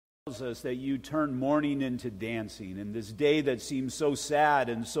us that you turn mourning into dancing, and this day that seems so sad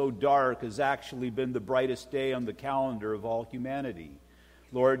and so dark has actually been the brightest day on the calendar of all humanity.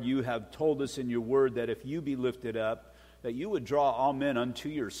 Lord, you have told us in your word that if you be lifted up, that you would draw all men unto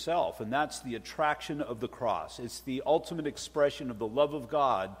yourself, and that's the attraction of the cross. It's the ultimate expression of the love of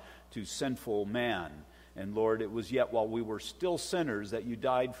God to sinful man. And Lord, it was yet while we were still sinners that you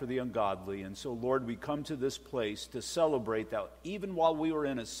died for the ungodly. And so, Lord, we come to this place to celebrate that even while we were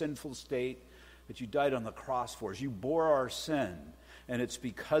in a sinful state, that you died on the cross for us. You bore our sin. And it's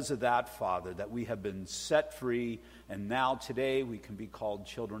because of that, Father, that we have been set free. And now today we can be called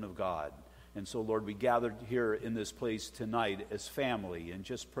children of God. And so, Lord, we gathered here in this place tonight as family, and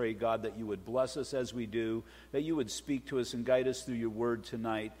just pray, God, that you would bless us as we do, that you would speak to us and guide us through your word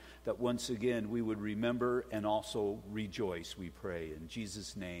tonight, that once again we would remember and also rejoice, we pray. In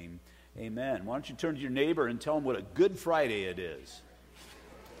Jesus' name, amen. Why don't you turn to your neighbor and tell him what a Good Friday it is.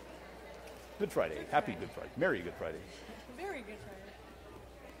 Good Friday. Happy Good Friday. Merry Good Friday. Very Good Friday.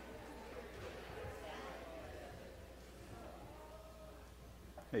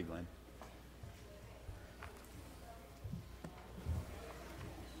 Hey, Glenn.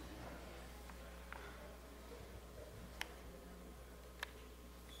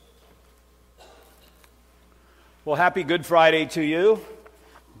 Well, happy Good Friday to you.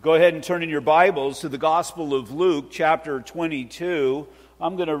 Go ahead and turn in your Bibles to the Gospel of Luke, chapter 22.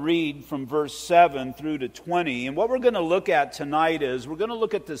 I'm going to read from verse 7 through to 20. And what we're going to look at tonight is we're going to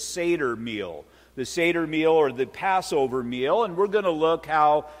look at the Seder meal. The Seder meal, or the Passover meal. And we're going to look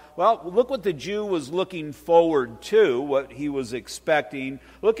look what the Jew was looking forward to, what he was expecting.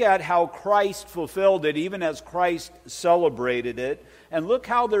 Look at how Christ fulfilled it, even as Christ celebrated it. And look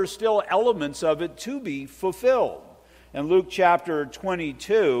how there's still elements of it to be fulfilled. In Luke chapter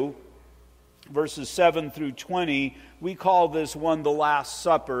 22, verses 7 through 20, we call this one the Last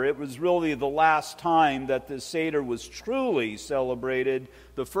Supper. It was really the last time that the Seder was truly celebrated,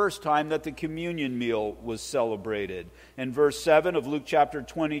 the first time that the communion meal was celebrated. In verse 7 of Luke chapter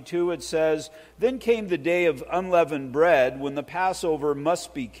 22, it says, "Then came the day of unleavened bread, when the Passover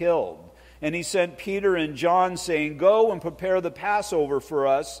must be killed. And he sent Peter and John, saying, 'Go and prepare the Passover for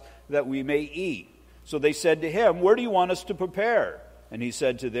us, that we may eat.' So they said to him, 'Where do you want us to prepare?' And he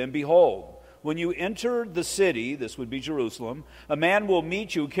said to them, 'Behold, when you enter the city,'" this would be Jerusalem, "'a man will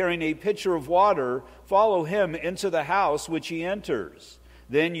meet you carrying a pitcher of water. Follow him into the house which he enters.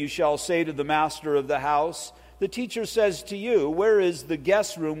 Then you shall say to the master of the house, "The teacher says to you, where is the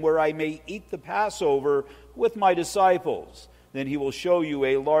guest room where I may eat the Passover with my disciples?" Then he will show you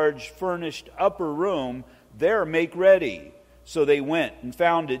a large furnished upper room. There make ready.' So they went and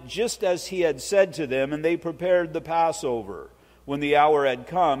found it just as he had said to them, and they prepared the Passover. When the hour had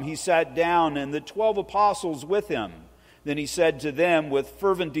come, he sat down, and the 12 apostles with him. Then he said to them with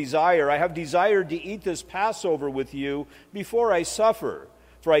fervent desire, 'I have desired to eat this Passover with you before I suffer.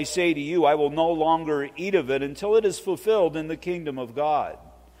 For I say to you, I will no longer eat of it until it is fulfilled in the kingdom of God.'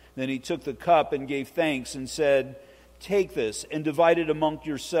 Then he took the cup and gave thanks and said, 'Take this and divide it among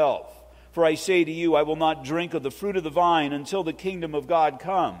yourself. For I say to you, I will not drink of the fruit of the vine until the kingdom of God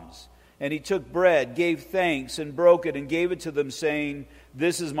comes.' And he took bread, gave thanks, and broke it, and gave it to them, saying,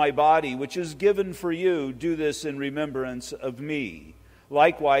 'This is my body, which is given for you. Do this in remembrance of me.'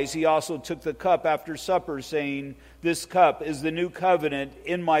 Likewise, he also took the cup after supper, saying, 'This cup is the new covenant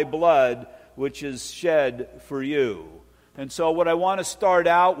in my blood, which is shed for you.'" And so what I want to start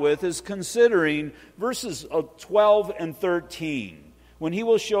out with is considering verses 12 and 13. "When he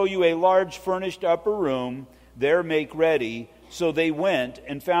will show you a large furnished upper room, there make ready." So they went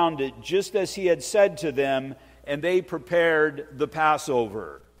and found it just as he had said to them, and they prepared the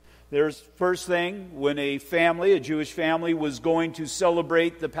Passover. There's first thing, when a Jewish family was going to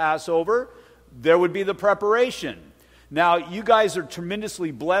celebrate the Passover, there would be the preparation. Now, you guys are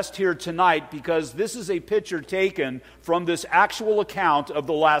tremendously blessed here tonight because this is a picture taken from this actual account of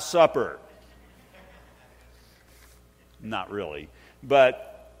the Last Supper. Not really,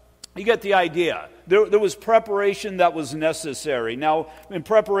 but you get the idea. There was preparation that was necessary. Now, in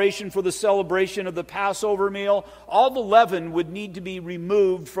preparation for the celebration of the Passover meal, all the leaven would need to be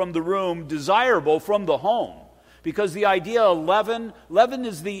removed from the room, desirable from the home. Because the idea of leaven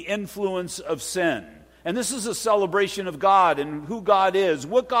is the influence of sin. And this is a celebration of God and who God is,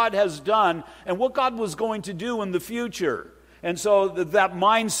 what God has done, and what God was going to do in the future. And so that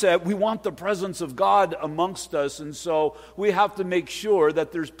mindset, we want the presence of God amongst us, and so we have to make sure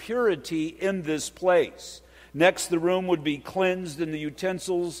that there's purity in this place. Next, the room would be cleansed, and the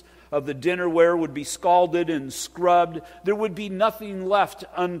utensils of the dinnerware would be scalded and scrubbed. There would be nothing left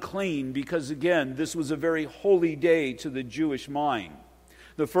unclean, because again, this was a very holy day to the Jewish mind.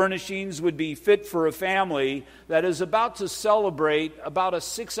 The furnishings would be fit for a family that is about to celebrate about a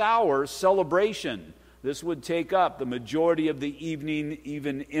 6-hour celebration. This would take up the majority of the evening,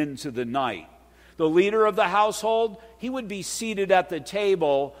 even into the night. The leader of the household, he would be seated at the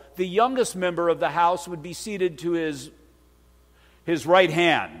table. The youngest member of the house would be seated to his right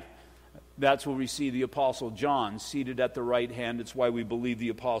hand. That's where we see the Apostle John seated at the right hand. It's why we believe the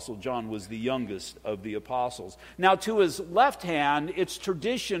Apostle John was the youngest of the apostles. Now, to his left hand, it's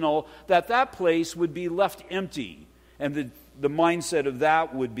traditional that that place would be left empty. And the mindset of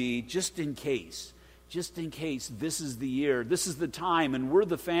that would be, just in case, this is the year, this is the time, and we're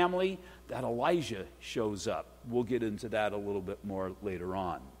the family, that Elijah shows up. We'll get into that a little bit more later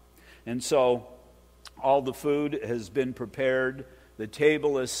on. And so, all the food has been prepared, the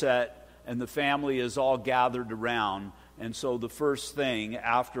table is set, and the family is all gathered around. And so the first thing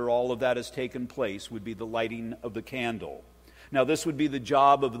after all of that has taken place would be the lighting of the candle. Now this would be the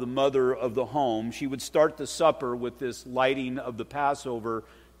job of the mother of the home. She would start the supper with this lighting of the Passover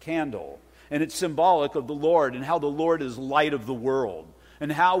candle. And it's symbolic of the Lord and how the Lord is light of the world.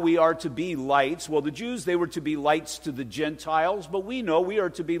 And how we are to be lights. Well, the Jews, they were to be lights to the Gentiles, but we know we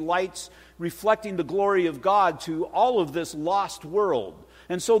are to be lights reflecting the glory of God to all of this lost world.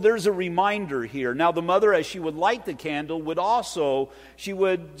 And so there's a reminder here. Now the mother, as she would light the candle, she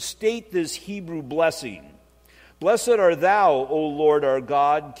would state this Hebrew blessing. Blessed are thou, O Lord our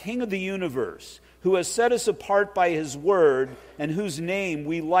God, King of the universe, who has set us apart by his word, and whose name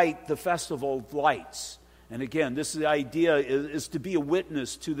we light the festival of lights. And again, this idea is to be a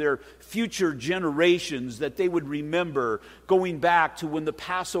witness to their future generations, that they would remember going back to when the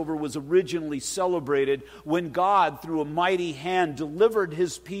Passover was originally celebrated, when God, through a mighty hand, delivered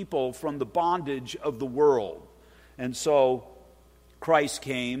his people from the bondage of the world. And so Christ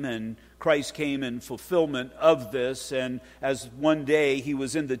came in fulfillment of this, and as one day he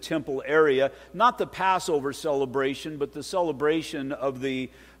was in the temple area, not the Passover celebration, but the celebration of the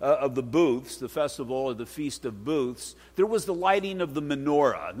booths, the festival or the Feast of Booths, there was the lighting of the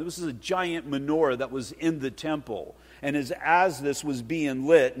menorah. This is a giant menorah that was in the temple. And as this was being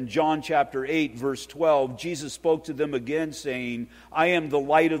lit, in John chapter 8, verse 12, Jesus spoke to them again, saying, I am the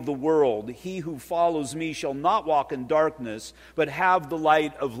light of the world. He who follows me shall not walk in darkness, but have the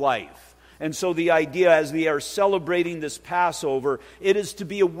light of life. And so the idea, as they are celebrating this Passover, it is to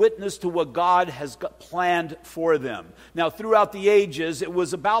be a witness to what God has planned for them. Now, throughout the ages, it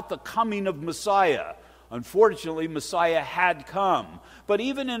was about the coming of Messiah. Unfortunately, Messiah had come. But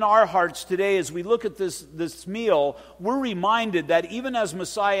even in our hearts today, as we look at this meal, we're reminded that even as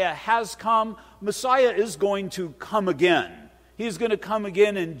Messiah has come, Messiah is going to come again. He is going to come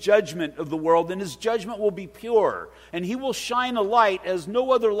again in judgment of the world, and his judgment will be pure. And he will shine a light as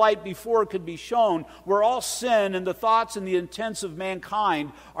no other light before could be shown, where all sin and the thoughts and the intents of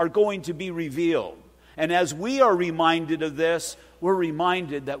mankind are going to be revealed. And as we are reminded of this, we're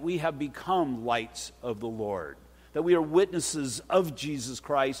reminded that we have become lights of the Lord, that we are witnesses of Jesus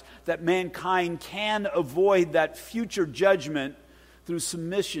Christ, that mankind can avoid that future judgment through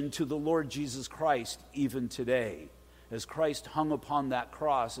submission to the Lord Jesus Christ even today. As Christ hung upon that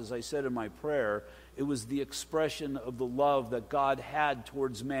cross, as I said in my prayer, it was the expression of the love that God had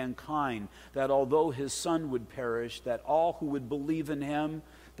towards mankind, that although his Son would perish, that all who would believe in him,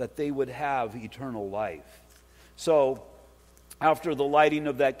 that they would have eternal life. So, after the lighting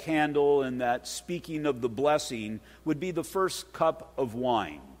of that candle and that speaking of the blessing would be the first cup of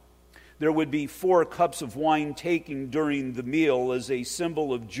wine. There would be 4 cups of wine taken during the meal as a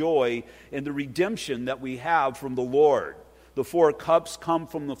symbol of joy and the redemption that we have from the Lord. The 4 cups come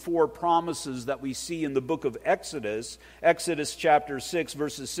from the 4 promises that we see in the book of Exodus, Exodus chapter 6,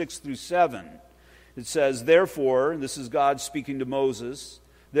 verses 6 through 7. It says, therefore, this is God speaking to Moses,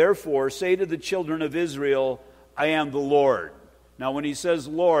 therefore say to the children of Israel, I am the Lord. Now, when he says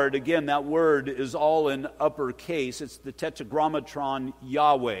Lord, again, that word is all in uppercase. It's the tetragrammaton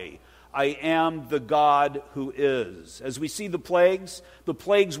Yahweh. I am the God who is. As we see the plagues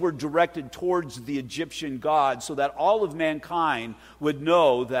were directed towards the Egyptian god so that all of mankind would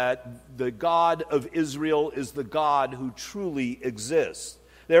know that the God of Israel is the God who truly exists.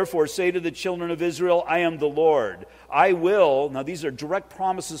 Therefore, say to the children of Israel, I am the Lord. I will, now these are direct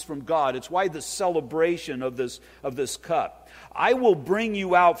promises from God. It's why the celebration of this cup. I will bring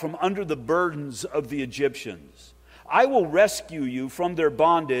you out from under the burdens of the Egyptians. I will rescue you from their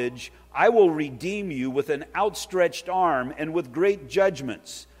bondage. I will redeem you with an outstretched arm and with great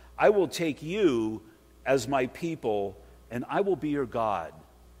judgments. I will take you as my people, and I will be your God.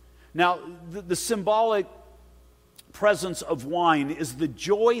 Now, the symbolic presence of wine is the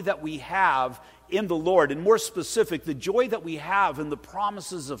joy that we have in the Lord, and more specific, the joy that we have in the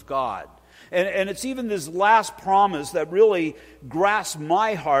promises of God. And it's even this last promise that really grasps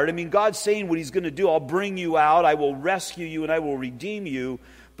my heart. I mean, God's saying what he's going to do. I'll bring you out, I will rescue you, and I will redeem you.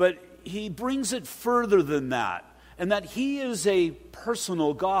 But he brings it further than that, and that he is a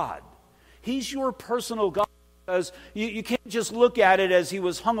personal God. He's your personal God. Because you can't just look at it as he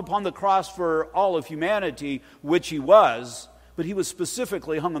was hung upon the cross for all of humanity, which he was, but he was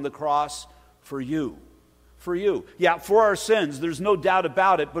specifically hung on the cross for you. For you. Yeah, for our sins, there's no doubt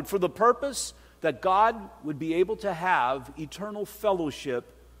about it, but for the purpose that God would be able to have eternal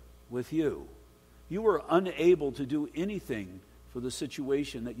fellowship with you. You were unable to do anything for the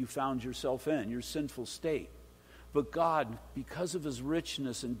situation that you found yourself in, your sinful state. But God, because of his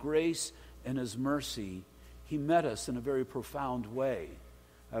richness and grace and his mercy, he met us in a very profound way.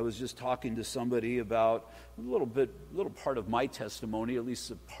 I was just talking to somebody about a little part of my testimony, at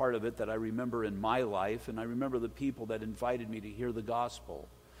least a part of it that I remember in my life, and I remember the people that invited me to hear the gospel.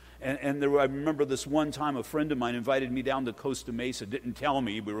 I remember this one time a friend of mine invited me down to Costa Mesa, didn't tell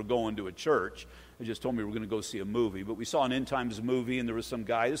me we were going to a church. They just told me we were going to go see a movie. But we saw an End Times movie, and there was some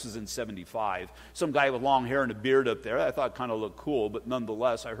guy, this was in 75, some guy with long hair and a beard up there. I thought it kind of looked cool, but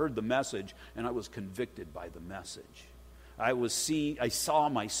nonetheless, I heard the message, and I was convicted by the message. I saw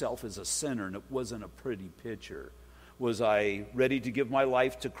myself as a sinner, and it wasn't a pretty picture. Was I ready to give my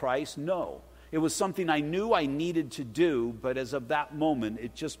life to Christ? No. It was something I knew I needed to do, but as of that moment,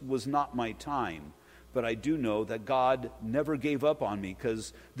 it just was not my time. But I do know that God never gave up on me,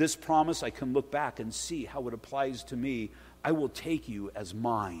 because this promise, I can look back and see how it applies to me. I will take you as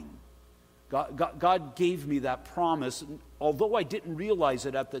mine. God gave me that promise. Although I didn't realize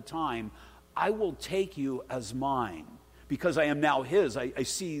it at the time, I will take you as mine. Because I am now his, I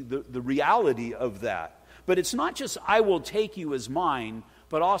see the reality of that. But it's not just I will take you as mine,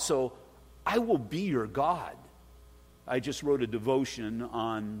 but also I will be your God. I just wrote a devotion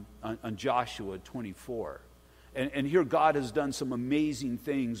on Joshua 24. And here God has done some amazing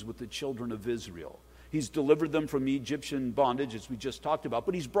things with the children of Israel. He's delivered them from Egyptian bondage, as we just talked about,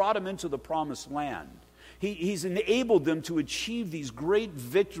 but he's brought them into the promised land. He's enabled them to achieve these great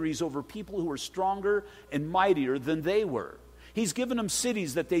victories over people who are stronger and mightier than they were. He's given them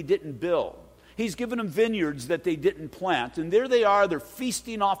cities that they didn't build. He's given them vineyards that they didn't plant. And there they are, they're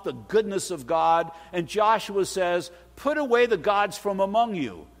feasting off the goodness of God. And Joshua says, put away the gods from among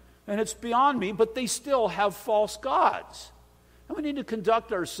you. And it's beyond me, but they still have false gods. And we need to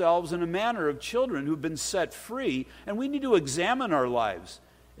conduct ourselves in a manner of children who've been set free. And we need to examine our lives.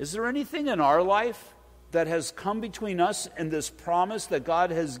 Is there anything in our life that has come between us and this promise that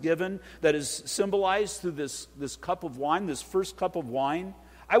God has given, that is symbolized through this cup of wine, this first cup of wine?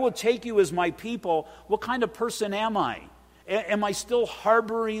 I will take you as my people. What kind of person am I? Am I still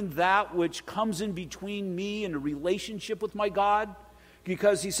harboring that which comes in between me and a relationship with my God?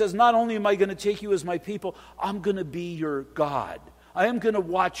 Because he says, not only am I going to take you as my people, I'm going to be your God. I am going to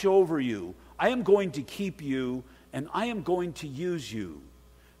watch over you. I am going to keep you, and I am going to use you.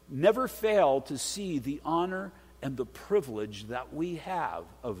 Never fail to see the honor and the privilege that we have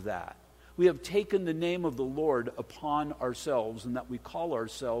of that. We have taken the name of the Lord upon ourselves, and that we call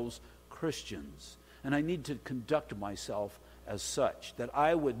ourselves Christians. And I need to conduct myself as such, that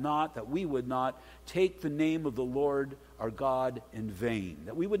we would not take the name of the Lord our God in vain,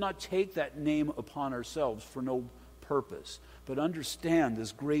 that we would not take that name upon ourselves for no purpose, but understand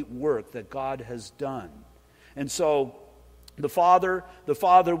this great work that God has done. And so the father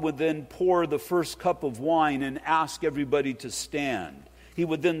would then pour the first cup of wine and ask everybody to stand. He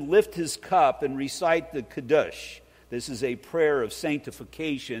would then lift his cup and recite the Kiddush. This is a prayer of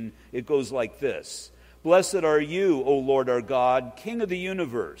sanctification. It goes like this. Blessed are you, O Lord our God, King of the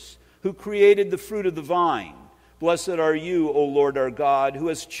universe, who created the fruit of the vine. Blessed are you, O Lord our God, who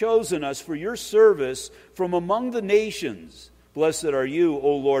has chosen us for your service from among the nations. Blessed are you,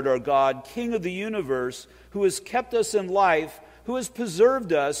 O Lord our God, King of the universe, who has kept us in life, who has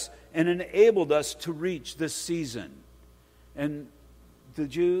preserved us and enabled us to reach this season. And the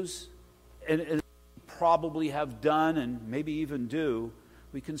Jews, and probably have done and maybe even do,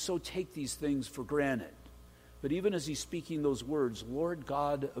 we can so take these things for granted. But even as he's speaking those words, Lord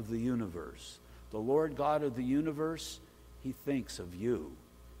God of the universe, the Lord God of the universe, he thinks of you.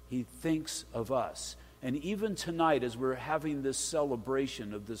 He thinks of us. And even tonight, as we're having this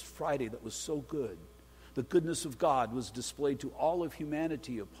celebration of this Friday that was so good, the goodness of God was displayed to all of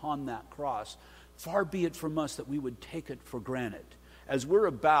humanity upon that cross. Far be it from us that we would take it for granted. As we're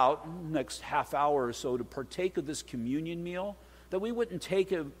about, next half hour or so, to partake of this communion meal, that we wouldn't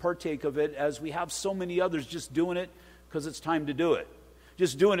partake of it as we have so many others just doing it because it's time to do it.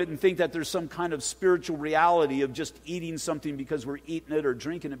 just doing it and think that there's some kind of spiritual reality of just eating something because we're eating it or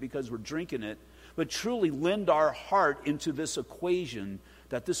drinking it because we're drinking it, but truly lend our heart into this equation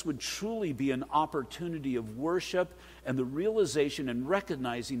that this would truly be an opportunity of worship and the realization and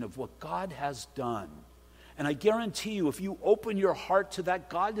recognizing of what God has done. And I guarantee you, if you open your heart to that,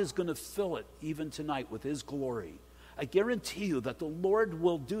 God is going to fill it even tonight with His glory. I guarantee you that the Lord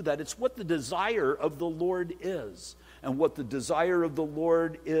will do that. It's what the desire of the Lord is. And what the desire of the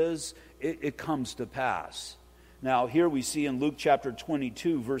Lord is, it comes to pass. Now, here we see in Luke chapter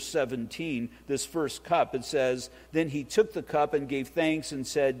 22, verse 17, this first cup. It says, "Then he took the cup and gave thanks and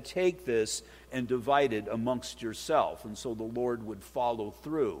said, 'Take this and divide it amongst yourself.'" And so the Lord would follow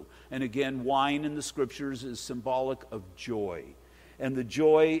through. And again, wine in the Scriptures is symbolic of joy. And the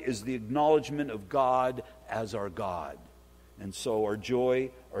joy is the acknowledgement of God as our God. And so our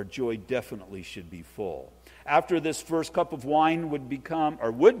joy definitely should be full. After this first cup of wine would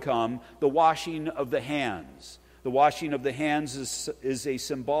come the washing of the hands. The washing of the hands is a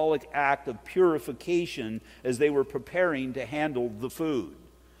symbolic act of purification as they were preparing to handle the food.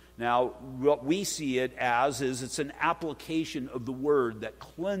 Now, what we see it as is it's an application of the word that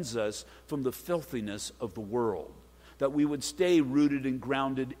cleanses us from the filthiness of the world. That we would stay rooted and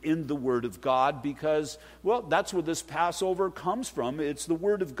grounded in the Word of God because, well, that's where this Passover comes from. It's the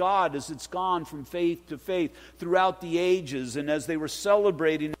Word of God as it's gone from faith to faith throughout the ages. And as they were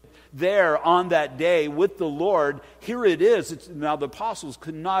celebrating there on that day with the Lord, here it is. Now, the apostles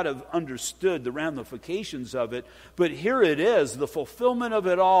could not have understood the ramifications of it, but here it is, the fulfillment of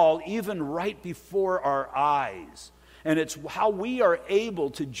it all, even right before our eyes. And it's how we are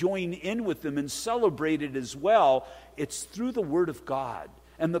able to join in with them and celebrate it as well. It's through the Word of God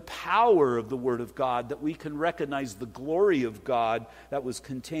and the power of the Word of God that we can recognize the glory of God that was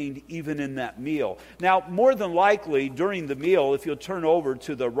contained even in that meal. Now, more than likely, during the meal, if you'll turn over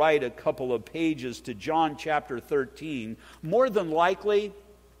to the right a couple of pages to John chapter 13, more than likely,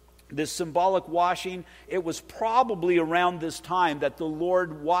 this symbolic washing, it was probably around this time that the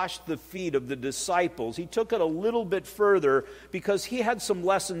Lord washed the feet of the disciples. He took it a little bit further because He had some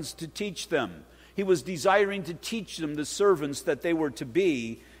lessons to teach them. He was desiring to teach them the servants that they were to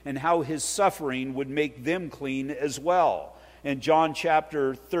be and how His suffering would make them clean as well. In John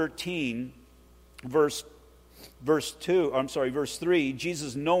chapter 13, verse 3,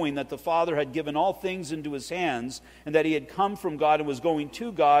 Jesus, knowing that the Father had given all things into His hands and that He had come from God and was going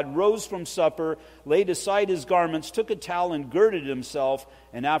to God, rose from supper, laid aside His garments, took a towel and girded Himself,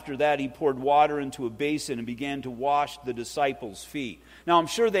 and after that He poured water into a basin and began to wash the disciples' feet. Now, I'm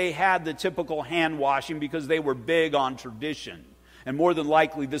sure they had the typical hand washing because they were big on tradition. And more than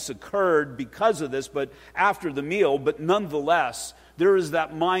likely this occurred because of this, but after the meal. But nonetheless, there is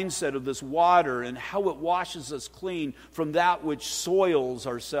that mindset of this water and how it washes us clean from that which soils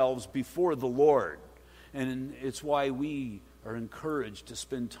ourselves before the Lord. And it's why we are encouraged to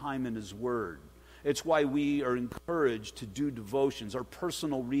spend time in His Word. It's why we are encouraged to do devotions, our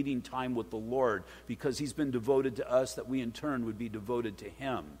personal reading time with the Lord, because He's been devoted to us, that we in turn would be devoted to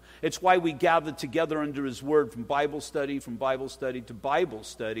Him. It's why we gather together under His Word from Bible study to Bible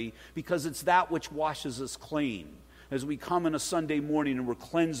study, because it's that which washes us clean. As we come on a Sunday morning and we're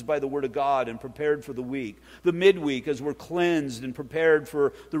cleansed by the Word of God and prepared for the week. The midweek as we're cleansed and prepared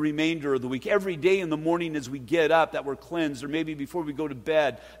for the remainder of the week. Every day in the morning as we get up that we're cleansed, or maybe before we go to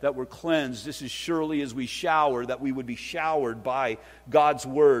bed that we're cleansed. Just as surely as we shower, that we would be showered by God's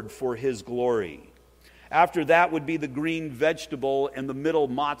Word for His glory. After that would be the green vegetable and the middle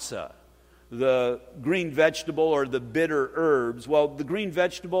matzah. The green vegetable or the bitter herbs. Well, the green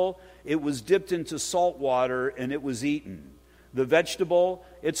vegetable, it was dipped into salt water and it was eaten. The vegetable,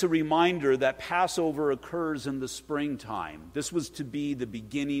 it's a reminder that Passover occurs in the springtime. This was to be the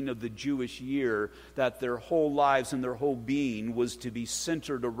beginning of the Jewish year, that their whole lives and their whole being was to be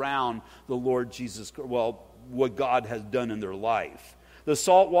centered around the Lord Jesus, what God has done in their life. The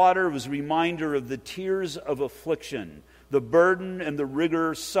salt water was a reminder of the tears of affliction, the burden and the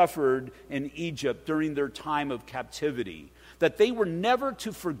rigor suffered in Egypt during their time of captivity, that they were never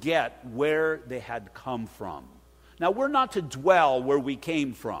to forget where they had come from. Now, we're not to dwell where we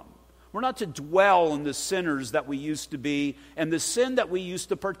came from. We're not to dwell in the sinners that we used to be and the sin that we used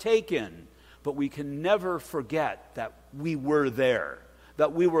to partake in. But we can never forget that we were there,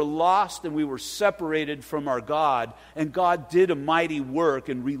 that we were lost and we were separated from our God, and God did a mighty work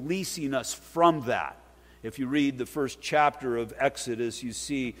in releasing us from that. If you read the first chapter of Exodus, you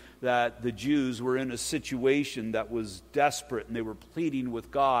see that the Jews were in a situation that was desperate, and they were pleading with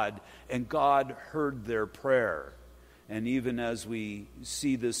God, and God heard their prayer. And even as we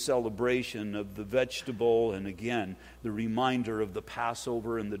see this celebration of the vegetable, and again, the reminder of the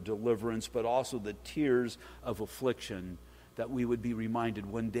Passover and the deliverance, but also the tears of affliction, that we would be reminded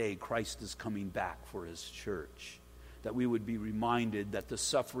one day Christ is coming back for his church. That we would be reminded that the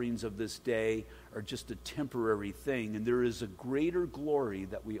sufferings of this day are just a temporary thing, and there is a greater glory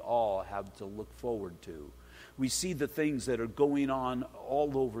that we all have to look forward to. We see the things that are going on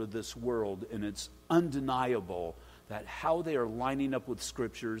all over this world, and it's undeniable that how they are lining up with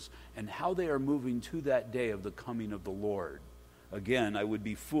scriptures and how they are moving to that day of the coming of the Lord. Again, I would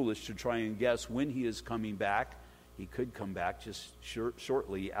be foolish to try and guess when he is coming back. He could come back just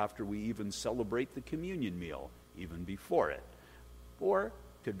shortly after we even celebrate the communion meal, even before it. Or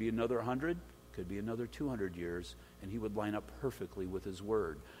could be another 100, could be another 200 years, and he would line up perfectly with his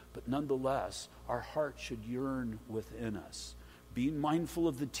word. But nonetheless, our heart should yearn within us, being mindful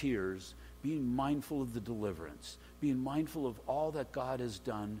of the tears, being mindful of the deliverance, being mindful of all that God has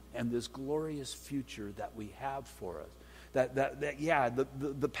done and this glorious future that we have for us.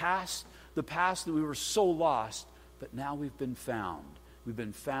 The past that we were so lost, but now we've been found. We've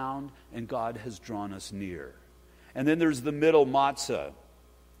been found, and God has drawn us near. And then there's the middle matzah.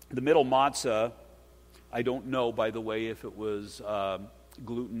 The middle matzah, I don't know, by the way, if it was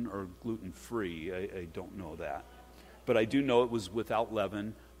gluten or gluten-free. I don't know that. But I do know it was without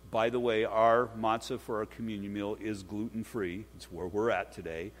leaven. By the way, our matzah for our communion meal is gluten-free. It's where we're at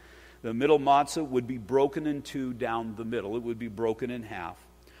today. The middle matzah would be broken in two down the middle. It would be broken in half.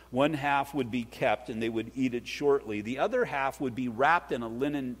 One half would be kept, and they would eat it shortly. The other half would be wrapped in a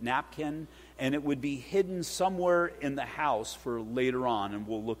linen napkin, and it would be hidden somewhere in the house for later on, and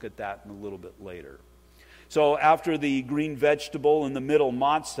we'll look at that in a little bit later. So after the green vegetable and the middle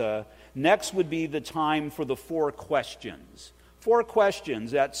matzah, next would be the time for the 4 questions. 4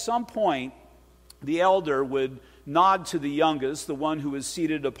 questions. At some point, the elder would nod to the youngest, the one who is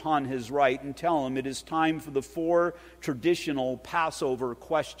seated upon his right, and tell him it is time for the 4 traditional Passover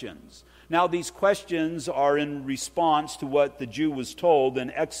questions. Now, these questions are in response to what the Jew was told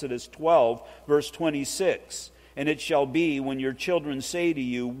in Exodus 12, verse 26. And it shall be when your children say to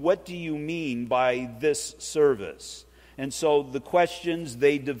you, what do you mean by this service? And so the questions,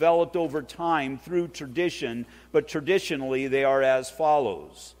 they developed over time through tradition, but traditionally they are as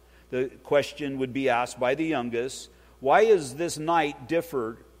follows. The question would be asked by the youngest, why is this night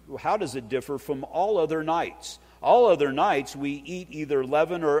differ? How does it differ from all other nights? All other nights we eat either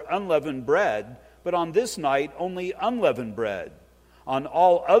leavened or unleavened bread, but on this night only unleavened bread. On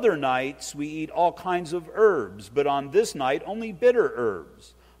all other nights we eat all kinds of herbs, but on this night only bitter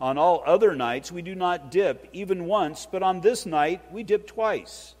herbs. On all other nights we do not dip even once, but on this night we dip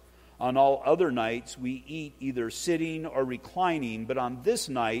twice. On all other nights we eat either sitting or reclining, but on this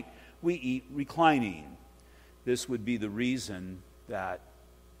night we eat reclining. This would be the reason that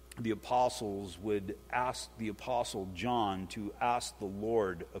the apostles would ask the apostle John to ask the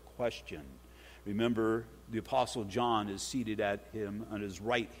Lord a question. Remember, the apostle John is seated at him on his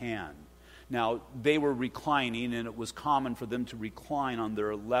right hand. Now, they were reclining, and it was common for them to recline on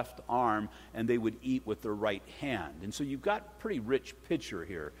their left arm, and they would eat with their right hand. And so you've got a pretty rich picture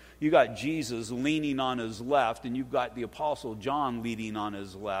here. You got Jesus leaning on his left, and you've got the apostle John leaning on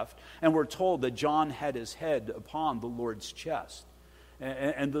his left. And we're told that John had his head upon the Lord's chest.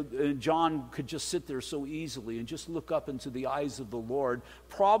 And John could just sit there so easily and just look up into the eyes of the Lord,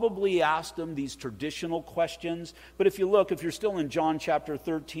 probably asked him these traditional questions. But if you're still in John chapter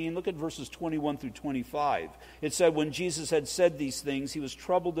 13, look at verses 21 through 25. It said, when Jesus had said these things, he was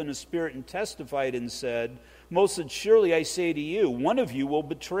troubled in his spirit and testified and said, most surely I say to you, one of you will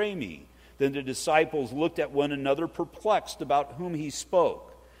betray me. Then the disciples looked at one another, perplexed about whom he spoke.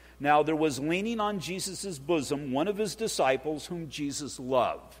 Now there was leaning on Jesus' bosom one of his disciples whom Jesus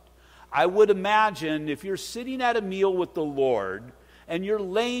loved. I would imagine if you're sitting at a meal with the Lord and you're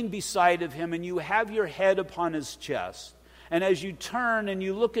laying beside of him and you have your head upon his chest, and as you turn and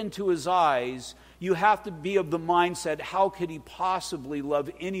you look into his eyes, you have to be of the mindset, how could he possibly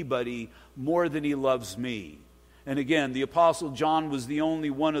love anybody more than he loves me? And again, the apostle John was the only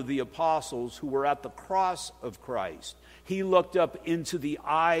one of the apostles who were at the cross of Christ. He looked up into the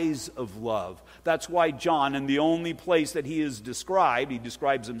eyes of love. That's why John, in the only place that he is described, he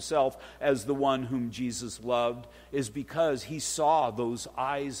describes himself as the one whom Jesus loved, is because he saw those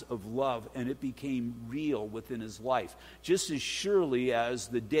eyes of love and it became real within his life. Just as surely as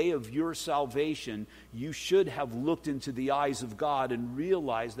the day of your salvation, you should have looked into the eyes of God and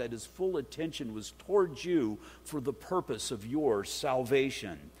realized that his full attention was towards you for the purpose of your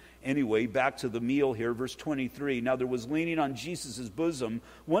salvation. Anyway, back to the meal here, verse 23. Now there was leaning on Jesus' bosom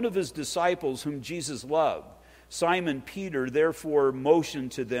one of his disciples whom Jesus loved. Simon Peter therefore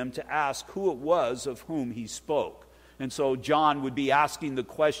motioned to them to ask who it was of whom he spoke. And so John would be asking the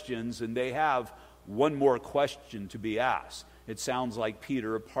questions, and they have one more question to be asked. It sounds like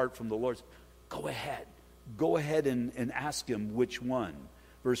Peter, apart from the Lord, go ahead and ask him which one.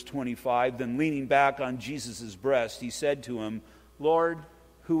 Verse 25, then leaning back on Jesus' breast, he said to him, Lord,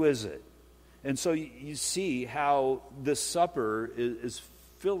 who is it? And so you see how this supper is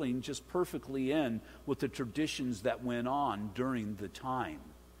filling just perfectly in with the traditions that went on during the time.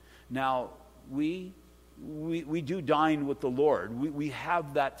 Now, we do dine with the Lord. We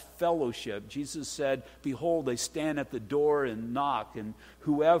have that fellowship. Jesus said, behold, I stand at the door and knock, and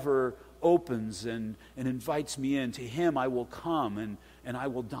whoever opens and invites me in, to him I will come and I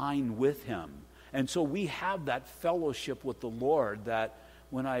will dine with him. And so we have that fellowship with the Lord that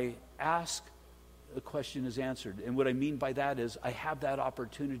when I ask, a question is answered. And what I mean by that is I have that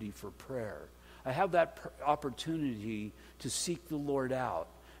opportunity for prayer. I have that opportunity to seek the Lord out.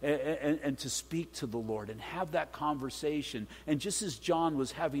 And to speak to the Lord and have that conversation. And just as John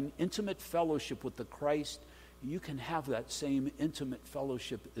was having intimate fellowship with the Christ, you can have that same intimate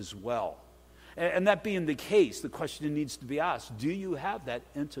fellowship as well. And that being the case, the question needs to be asked, do you have that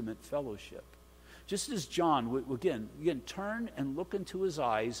intimate fellowship? Just as John, again, turn and look into his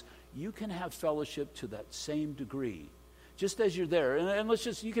eyes, you can have fellowship to that same degree. Just as you're there,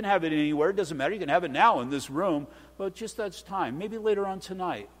 and you can have it anywhere, it doesn't matter, you can have it now in this room, but just that's time. Maybe later on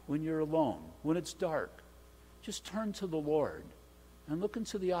tonight, when you're alone, when it's dark, just turn to the Lord and look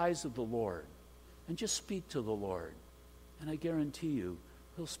into the eyes of the Lord and just speak to the Lord. And I guarantee you,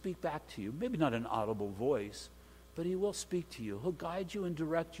 he'll speak back to you. Maybe not an audible voice, but he will speak to you. He'll guide you and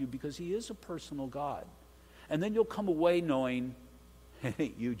direct you because he is a personal God. And then you'll come away knowing, it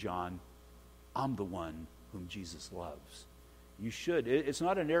ain't you, John, I'm the one whom Jesus loves. You should. It's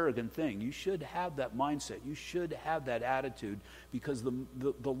not an arrogant thing. You should have that mindset. You should have that attitude because the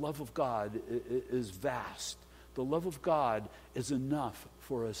love of God is vast. The love of God is enough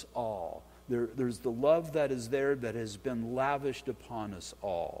for us all. There's the love that is there that has been lavished upon us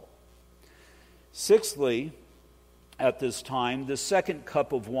all. Sixthly, at this time, the second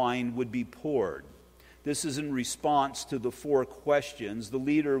cup of wine would be poured. This is in response to the 4 questions. The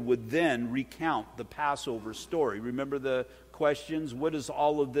leader would then recount the Passover story. Remember the questions? What does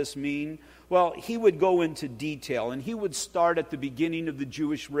all of this mean? Well, he would go into detail, and he would start at the beginning of the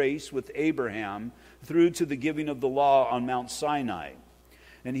Jewish race with Abraham through to the giving of the law on Mount Sinai.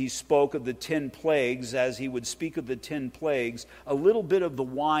 And he spoke of the 10 plagues. As he would speak of the 10 plagues, a little bit of the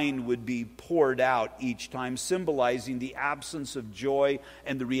wine would be poured out each time, symbolizing the absence of joy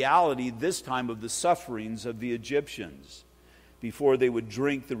and the reality this time of the sufferings of the Egyptians. Before they would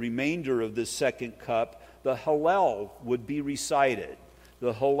drink the remainder of the second cup, the Hallel would be recited.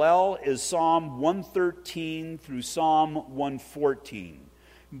 The Hallel is Psalm 113 through Psalm 114.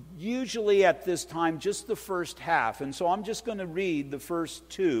 Usually at this time, just the first half. And so I'm just going to read the first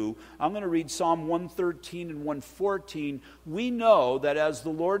 2. I'm going to read Psalm 113 and 114. We know that as the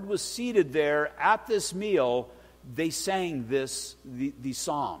Lord was seated there at this meal, they sang these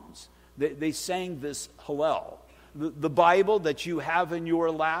psalms. They sang this Hallel. The Bible that you have in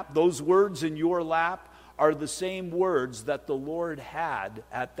your lap, those words in your lap, are the same words that the Lord had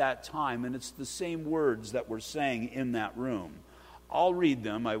at that time. And it's the same words that were sang in that room. I'll read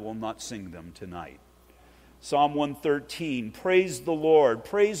them. I will not sing them tonight. Psalm 113, praise the Lord.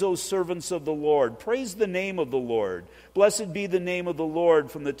 Praise, O servants of the Lord. Praise the name of the Lord. Blessed be the name of the Lord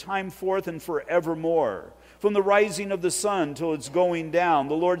from the time forth and forevermore. From the rising of the sun till its going down,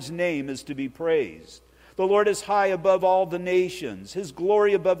 the Lord's name is to be praised. The Lord is high above all the nations, his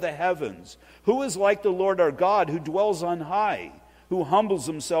glory above the heavens. Who is like the Lord our God, who dwells on high, who humbles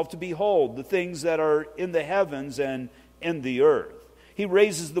himself to behold the things that are in the heavens and in the earth? He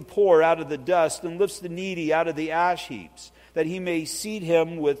raises the poor out of the dust and lifts the needy out of the ash heaps, that he may seat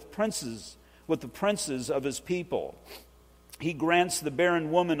him with the princes of his people. He grants the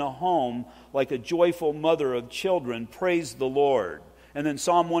barren woman a home like a joyful mother of children. Praise the Lord. And then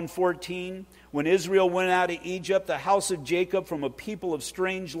Psalm 114, when Israel went out of Egypt, the house of Jacob from a people of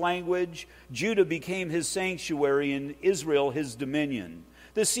strange language, Judah became his sanctuary and Israel his dominion.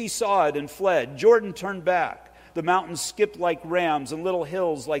 The sea saw it and fled. Jordan turned back. The mountains skipped like rams and little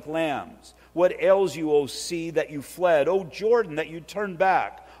hills like lambs. What ails you, O sea, that you fled? O Jordan, that you turned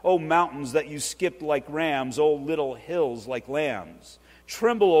back? O mountains, that you skipped like rams? O little hills like lambs?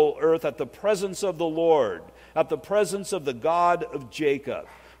 Tremble, O earth, at the presence of the Lord, at the presence of the God of Jacob,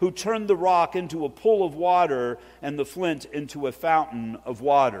 who turned the rock into a pool of water and the flint into a fountain of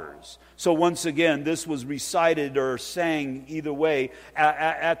waters. So once again, this was recited or sang either way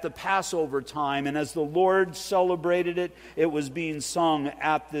at the Passover time. And as the Lord celebrated it, it was being sung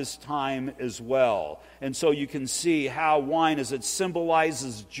at this time as well. And so you can see how wine, as it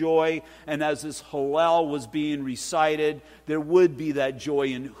symbolizes joy, and as this Hallel was being recited, there would be that joy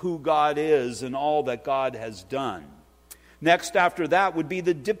in who God is and all that God has done. Next after that would be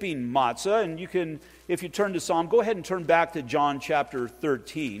the dipping matzah. And you can, if you turn to Psalm, go ahead and turn back to John chapter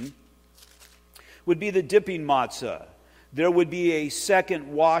 13. Would be the dipping matzah. There would be a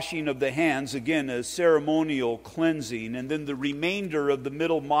second washing of the hands, again, a ceremonial cleansing. And then the remainder of the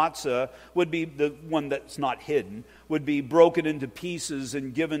middle matzah would be the one that's not hidden, would be broken into pieces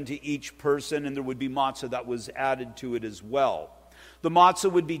and given to each person. And there would be matzah that was added to it as well. The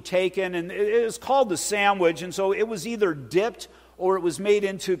matzah would be taken, and it is called the sandwich. And so it was either dipped or it was made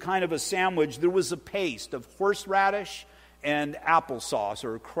into kind of a sandwich. There was a paste of horseradish and applesauce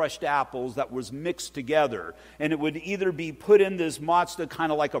or crushed apples that was mixed together. And it would either be put in this matzah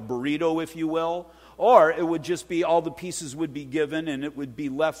kind of like a burrito, if you will, or it would just be all the pieces would be given and it would be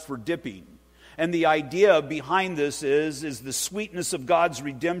left for dipping. And the idea behind this is the sweetness of God's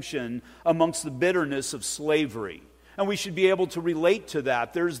redemption amongst the bitterness of slavery. And we should be able to relate to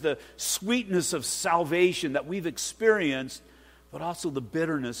that. There's the sweetness of salvation that we've experienced, but also the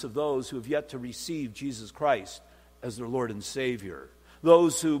bitterness of those who have yet to receive Jesus Christ as their Lord and Savior.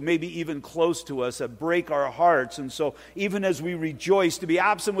 Those who may be even close to us that break our hearts. And so even as we rejoice, to be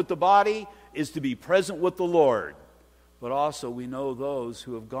absent with the body is to be present with the Lord. But also we know those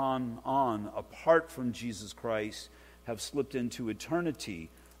who have gone on apart from Jesus Christ have slipped into eternity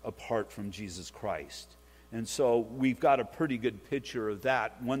apart from Jesus Christ. And so we've got a pretty good picture of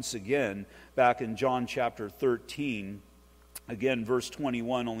that once again back in John chapter 13. Again, verse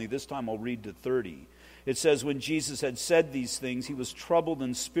 21, only this time I'll read to 30. It says, when Jesus had said these things, he was troubled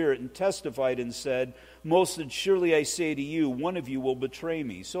in spirit and testified and said, most surely I say to you, one of you will betray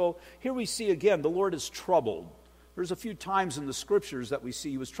me. So here we see again, the Lord is troubled. There's a few times in the scriptures that we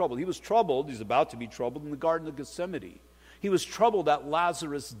see he was troubled. He was troubled, he's about to be troubled in the Garden of Gethsemane. He was troubled at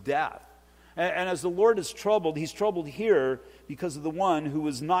Lazarus' death. And as the Lord is troubled, he's troubled here because of the one who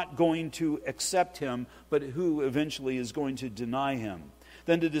is not going to accept him, but who eventually is going to deny him.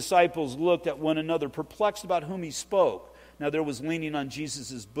 Then the disciples looked at one another, perplexed about whom he spoke. Now there was leaning on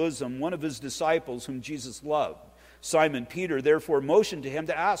Jesus' bosom one of his disciples whom Jesus loved. Simon Peter therefore motioned to him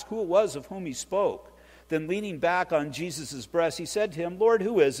to ask who it was of whom he spoke. Then leaning back on Jesus' breast, he said to him, Lord,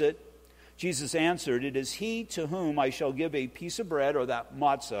 who is it? Jesus answered, it is he to whom I shall give a piece of bread, or that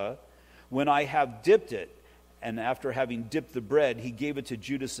matzah, when I have dipped it. And after having dipped the bread, he gave it to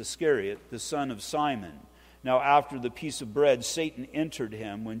Judas Iscariot, the son of Simon. Now after the piece of bread, Satan entered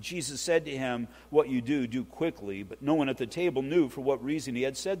him. When Jesus said to him, what you do, do quickly. But no one at the table knew for what reason he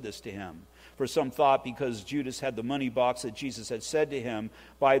had said this to him. For some thought because Judas had the money box that Jesus had said to him,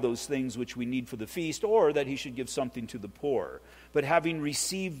 buy those things which we need for the feast, or that he should give something to the poor. But having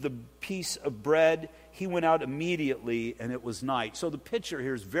received the piece of bread, he went out immediately, and it was night. So the picture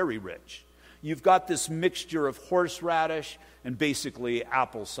here is very rich. You've got this mixture of horseradish and basically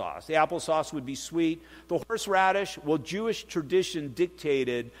applesauce. The applesauce would be sweet. The horseradish, well, Jewish tradition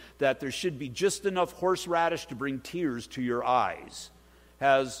dictated that there should be just enough horseradish to bring tears to your eyes.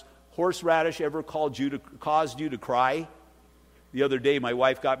 Has horseradish ever caused you to cry? The other day, my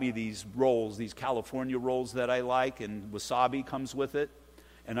wife got me these rolls, these California rolls that I like, and wasabi comes with it.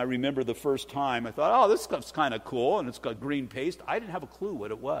 And I remember the first time, I thought, oh, this stuff's kind of cool, and it's got green paste. I didn't have a clue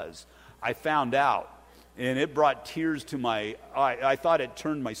what it was. I found out, and it brought tears to my eye. I thought it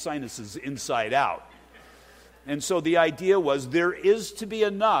turned my sinuses inside out. And so the idea was there is to be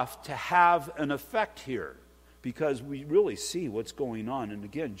enough to have an effect here, because we really see what's going on. And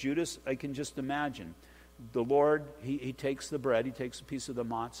again, Judas, I can just imagine. The Lord, he takes the bread, he takes a piece of the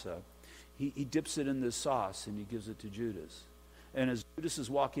matzah, he dips it in this sauce, and he gives it to Judas. And as Judas is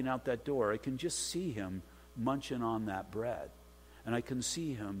walking out that door, I can just see him munching on that bread. And I can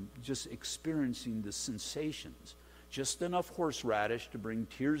see him just experiencing the sensations. Just enough horseradish to bring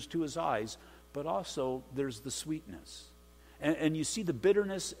tears to his eyes, but also there's the sweetness. And you see the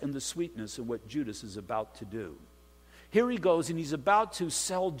bitterness and the sweetness of what Judas is about to do. Here he goes, and he's about to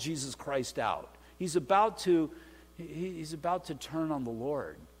sell Jesus Christ out. He's about to turn on the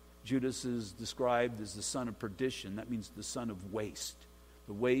Lord. Judas is described as the son of perdition. That means the son of waste.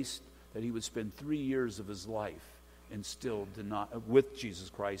 The waste that he would spend 3 years of his life and still deny with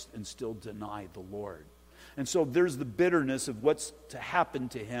Jesus Christ and still deny the Lord. And so there's the bitterness of what's to happen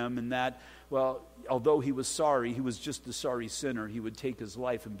to him, and that, well, although he was sorry, he was just a sorry sinner. He would take his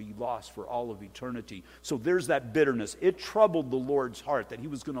life and be lost for all of eternity. So there's that bitterness. It troubled the Lord's heart that he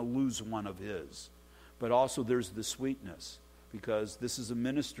was going to lose one of his. But also there's the sweetness, because this is a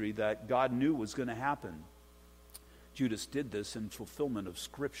ministry that God knew was going to happen. Judas did this in fulfillment of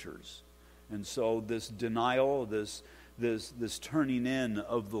scriptures. And so this denial, this turning in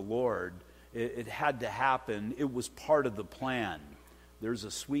of the Lord, it had to happen. It was part of the plan. There's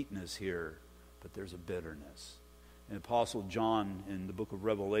a sweetness here, but there's a bitterness. And Apostle John in the book of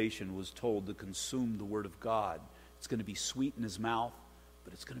Revelation was told to consume the word of God. It's going to be sweet in his mouth,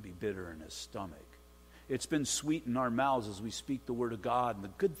 but it's going to be bitter in his stomach. It's been sweet in our mouths as we speak the word of God and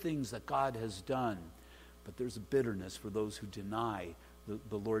the good things that God has done. But there's a bitterness for those who deny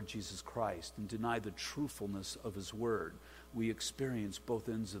the Lord Jesus Christ and deny the truthfulness of his word. We experience both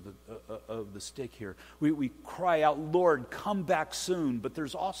ends of the stick here. We cry out, Lord, come back soon. But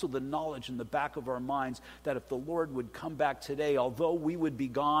there's also the knowledge in the back of our minds that if the Lord would come back today, although we would be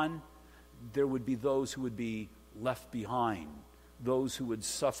gone, there would be those who would be left behind. Those who would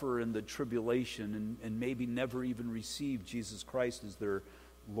suffer in the tribulation and maybe never even receive Jesus Christ as their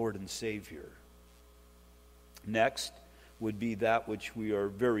Lord and Savior. Next would be that which we are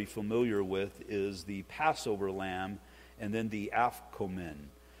very familiar with, is the Passover lamb and then the Afkomen.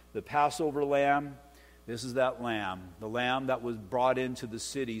 The Passover lamb, this is that lamb, the lamb that was brought into the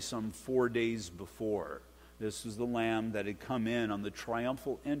city some 4 days before. This is the lamb that had come in on the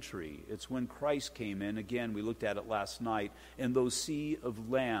triumphal entry. It's when Christ came in. Again, we looked at it last night. And those sea of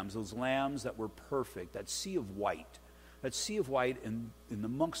lambs, those lambs that were perfect, that sea of white in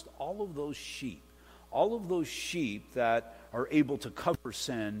amongst all of those sheep that are able to cover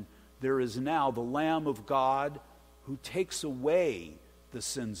sin, there is now the Lamb of God who takes away the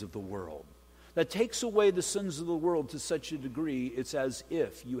sins of the world. That takes away the sins of the world to such a degree, it's as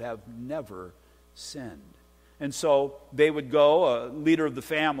if you have never sinned. And so they would go, a leader of the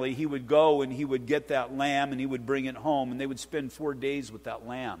family, he would go and he would get that lamb and he would bring it home, and they would spend 4 days with that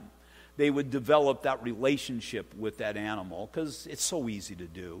lamb. They would develop that relationship with that animal, because it's so easy to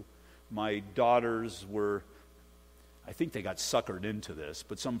do. My daughters were, I think they got suckered into this,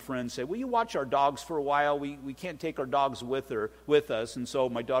 but some friends say, will you watch our dogs for a while? We can't take our dogs with us. And so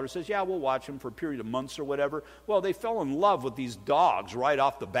my daughter says, yeah, we'll watch them for a period of months or whatever. Well, they fell in love with these dogs right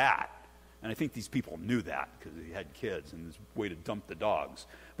off the bat. And I think these people knew that because they had kids and there's a way to dump the dogs.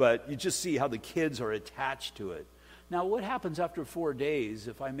 But you just see how the kids are attached to it. Now, what happens after 4 days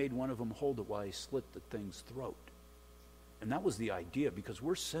if I made one of them hold it while I slit the thing's throat? And that was the idea, because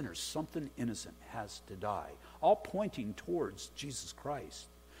we're sinners. Something innocent has to die. All pointing towards Jesus Christ.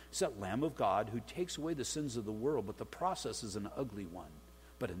 It's that Lamb of God who takes away the sins of the world, but the process is an ugly one,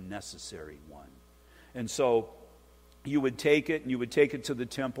 but a necessary one. And so you would take it, and you would take it to the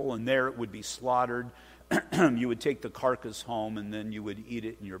temple, and there it would be slaughtered. You would take the carcass home, and then you would eat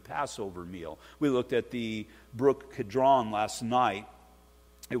it in your Passover meal. We looked at the brook Kidron last night.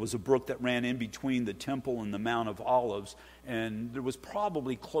 It was a brook that ran in between the temple and the Mount of Olives, and there was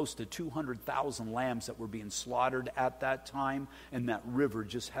probably close to 200,000 lambs that were being slaughtered at that time, and that river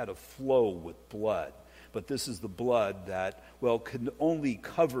just had a flow with blood. But this is the blood that, well, can only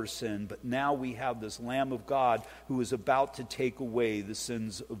cover sin, but now we have this Lamb of God who is about to take away the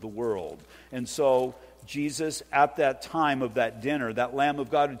sins of the world. And so Jesus, at that time of that dinner, that Lamb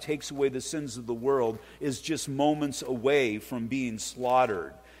of God who takes away the sins of the world, is just moments away from being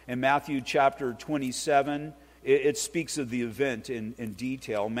slaughtered. In Matthew chapter 27, it speaks of the event in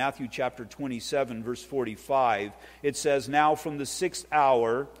detail. Matthew chapter 27, verse 45, it says, now from the 6th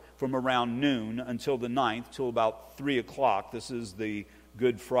hour, from around noon until the 9th, till about 3 o'clock. This is the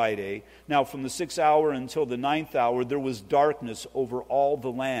Good Friday. Now from the 6th hour until the 9th hour, there was darkness over all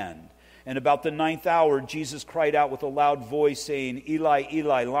the land. And about the 9th hour, Jesus cried out with a loud voice, saying, Eli,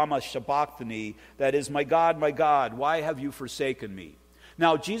 Eli, lama sabachthani, that is, my God, why have you forsaken me?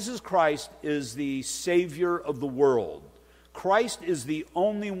 Now, Jesus Christ is the Savior of the world. Christ is the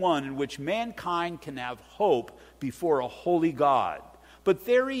only one in which mankind can have hope before a holy God. But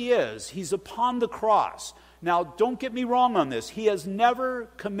there he is. He's upon the cross. Now, don't get me wrong on this. He has never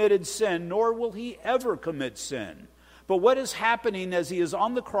committed sin, nor will he ever commit sin. But what is happening as he is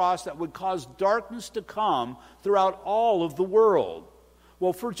on the cross that would cause darkness to come throughout all of the world?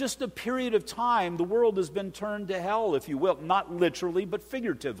 Well, for just a period of time, the world has been turned to hell, if you will. Not literally, but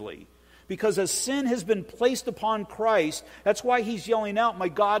figuratively. Because as sin has been placed upon Christ, that's why he's yelling out, my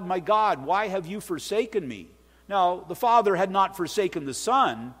God, why have you forsaken me? Now, the Father had not forsaken the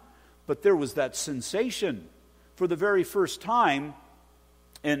Son, but there was that sensation. For the very first time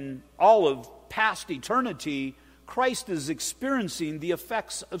in all of past eternity, Christ is experiencing the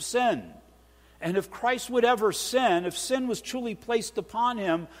effects of sin. And if Christ would ever sin, if sin was truly placed upon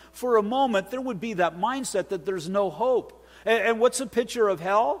him, for a moment there would be that mindset that there's no hope. And what's a picture of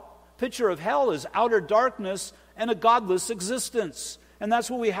hell? Picture of hell is outer darkness and a godless existence. And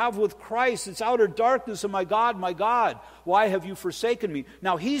that's what we have with Christ. It's outer darkness, and my God, why have you forsaken me?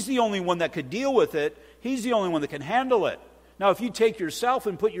 Now, he's the only one that could deal with it. He's the only one that can handle it. Now, if you take yourself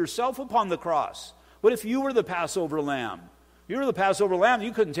and put yourself upon the cross, what if you were the Passover lamb? You were the Passover lamb,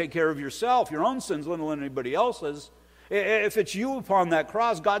 you couldn't take care of yourself, your own sins, let alone anybody else's. If it's you upon that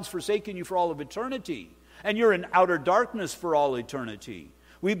cross, God's forsaken you for all of eternity. And you're in outer darkness for all eternity.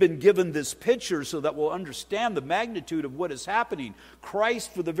 We've been given this picture so that we'll understand the magnitude of what is happening.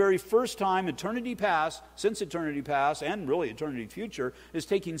 Christ, for the very first time, eternity past, since eternity past, and really eternity future, is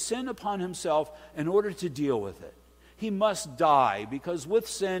taking sin upon himself in order to deal with it. He must die, because with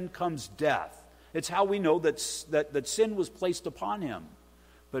sin comes death. It's how we know that sin was placed upon him.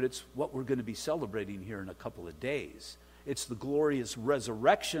 But it's what we're going to be celebrating here in a couple of days. It's the glorious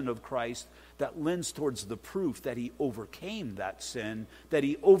resurrection of Christ that lends towards the proof that he overcame that sin, that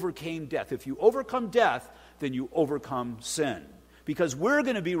he overcame death. If you overcome death, then you overcome sin. Because we're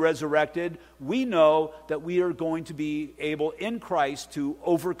going to be resurrected, we know that we are going to be able in Christ to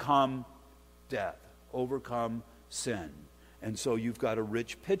overcome death, overcome sin. And so you've got a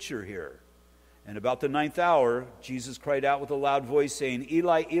rich picture here. And about the 9th hour, Jesus cried out with a loud voice, saying,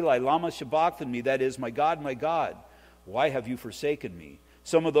 Eli, Eli, lama sabachthani, that is, my God, why have you forsaken me?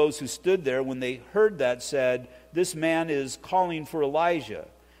 Some of those who stood there, when they heard that, said, this man is calling for Elijah.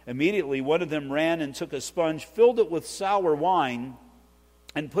 Immediately one of them ran and took a sponge, filled it with sour wine,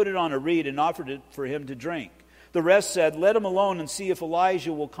 and put it on a reed and offered it for him to drink. The rest said, let him alone and see if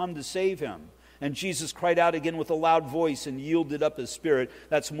Elijah will come to save him. And Jesus cried out again with a loud voice and yielded up his spirit.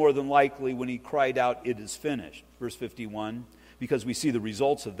 That's more than likely when he cried out, it is finished. Verse 51, because we see the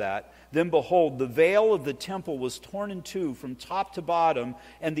results of that. Then behold, the veil of the temple was torn in two from top to bottom,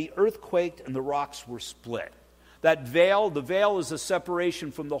 and the earth quaked and the rocks were split. That veil, the veil is a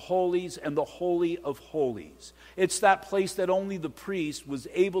separation from the holies and the holy of holies. It's that place that only the priest was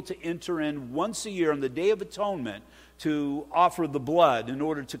able to enter in once a year on the Day of Atonement to offer the blood in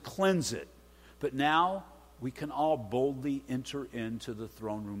order to cleanse it. But now we can all boldly enter into the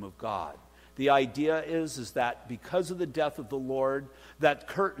throne room of God. The idea is that because of the death of the Lord, that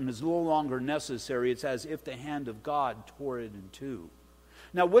curtain is no longer necessary. It's as if the hand of God tore it in two.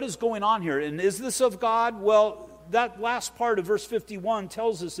 Now, what is going on here? And is this of God? Well, that last part of verse 51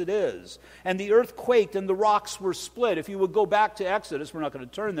 tells us it is. And the earth quaked and the rocks were split. If you would go back to Exodus, we're not going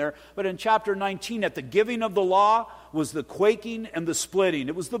to turn there, but in chapter 19, at the giving of the law was the quaking and the splitting.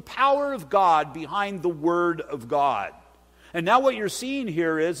 It was the power of God behind the word of God. And now what you're seeing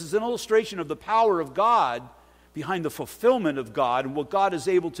here is an illustration of the power of God behind the fulfillment of God and what God is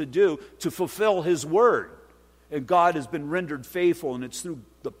able to do to fulfill his word. And God has been rendered faithful, and it's through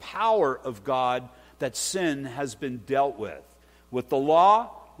the power of God that sin has been dealt with. With the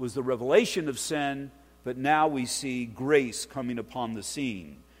law was the revelation of sin, but now we see grace coming upon the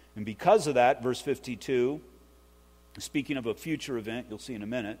scene. And because of that, verse 52, speaking of a future event, you'll see in a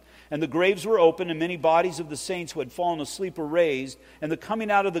minute, and the graves were opened, and many bodies of the saints who had fallen asleep were raised, and the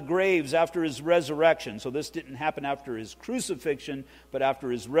coming out of the graves after his resurrection. So this didn't happen after his crucifixion, but after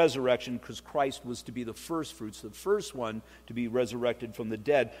his resurrection, because Christ was to be the first fruits, the first one to be resurrected from the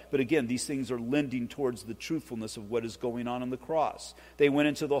dead. But again, these things are lending towards the truthfulness of what is going on the cross. They went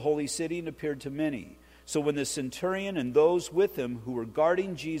into the holy city and appeared to many. So when the centurion and those with him who were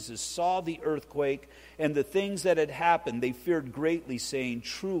guarding Jesus saw the earthquake and the things that had happened, they feared greatly, saying,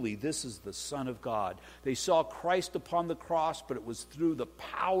 truly, this is the Son of God. They saw Christ upon the cross, but it was through the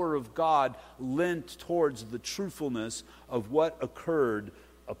power of God lent towards the truthfulness of what occurred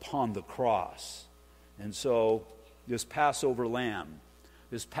upon the cross. And so this Passover lamb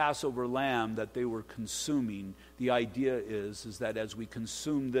that they were consuming, the idea is that as we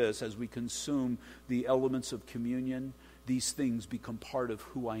consume this, as we consume the elements of communion, these things become part of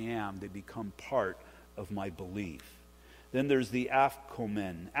who I am. They become part of my belief. Then there's the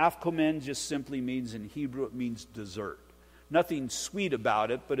afkomen. Afkomen just simply means, in Hebrew, it means dessert. Nothing sweet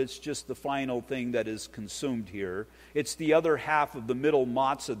about it, but it's just the final thing that is consumed here. It's the other half of the middle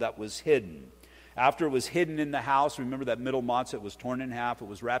matzah that was hidden. After it was hidden in the house, remember that middle matzah, it was torn in half, it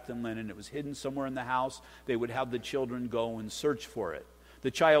was wrapped in linen, it was hidden somewhere in the house. They would have the children go and search for it.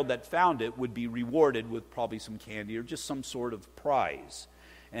 The child that found it would be rewarded with probably some candy or just some sort of prize.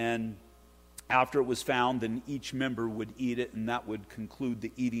 And after it was found, then each member would eat it, and that would conclude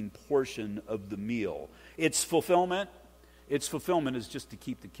the eating portion of the meal. Its fulfillment is just to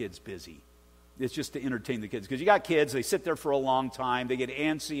keep the kids busy. It's just to entertain the kids. Because you got kids, they sit there for a long time, they get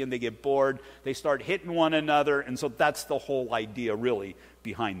antsy and they get bored, they start hitting one another, and so that's the whole idea really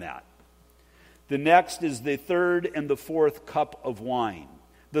behind that. The next is the third and the fourth cup of wine.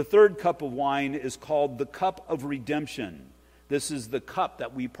 The third cup of wine is called the cup of redemption. This is the cup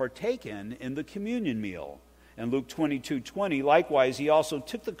that we partake in the communion meal. In Luke 22:20, likewise, he also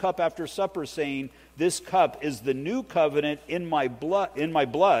took the cup after supper, saying, "This cup is the new covenant in my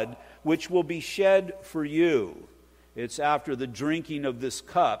blood, which will be shed for you." It's after the drinking of this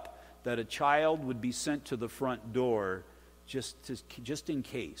cup that a child would be sent to the front door just in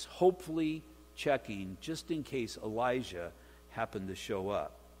case, hopefully checking, just in case Elijah happened to show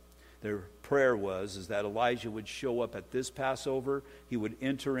up. Their prayer is that Elijah would show up at this Passover, he would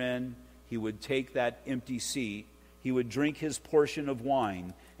enter in, he would take that empty seat, he would drink his portion of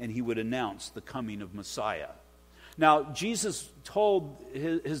wine, and he would announce the coming of Messiah. Now, Jesus told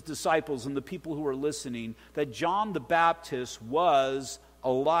his disciples and the people who were listening that John the Baptist was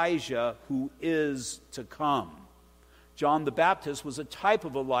Elijah who is to come. John the Baptist was a type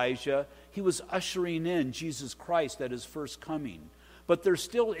of Elijah. He was ushering in Jesus Christ at his first coming. But there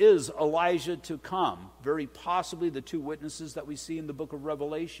still is Elijah to come, very possibly the two witnesses that we see in the book of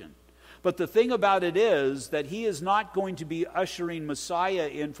Revelation. But the thing about it is that he is not going to be ushering Messiah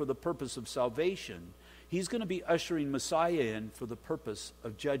in for the purpose of salvation. He's going to be ushering Messiah in for the purpose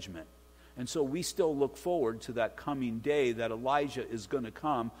of judgment. And so we still look forward to that coming day that Elijah is going to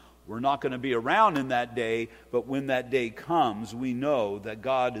come. We're not going to be around in that day, but when that day comes, we know that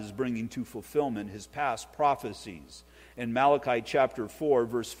God is bringing to fulfillment his past prophecies. In Malachi chapter 4,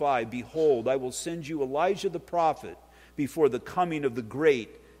 verse 5, "Behold, I will send you Elijah the prophet before the coming of the great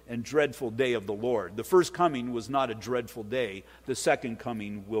and dreadful day of the Lord." The first coming was not a dreadful day. The second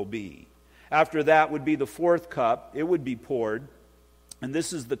coming will be. After that would be the fourth cup. It would be poured. And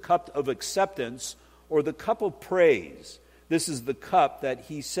this is the cup of acceptance, or the cup of praise. This is the cup that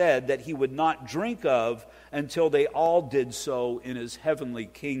he said that he would not drink of until they all did so in his heavenly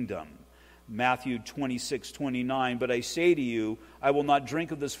kingdom. Matthew 26:29, "But I say to you, I will not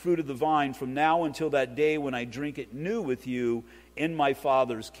drink of this fruit of the vine from now until that day when I drink it new with you in my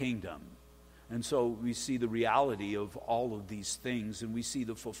Father's kingdom." And so we see the reality of all of these things, and we see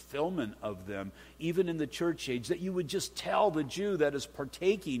the fulfillment of them, even in the church age, that you would just tell the Jew that is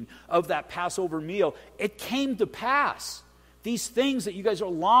partaking of that Passover meal, it came to pass. These things that you guys are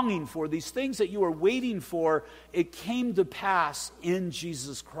longing for, these things that you are waiting for, it came to pass in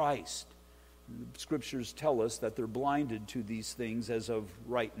Jesus Christ. The scriptures tell us that they're blinded to these things as of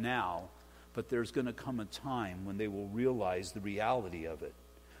right now, but there's going to come a time when they will realize the reality of it.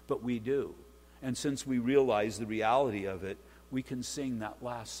 But we do. And since we realize the reality of it, we can sing that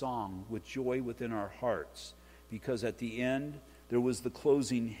last song with joy within our hearts. Because at the end, there was the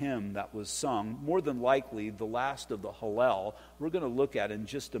closing hymn that was sung, more than likely the last of the Hallel. We're going to look at in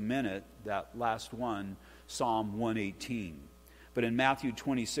just a minute that last one, Psalm 118. But in Matthew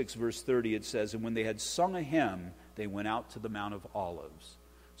 26, verse 30, it says, "And when they had sung a hymn, they went out to the Mount of Olives."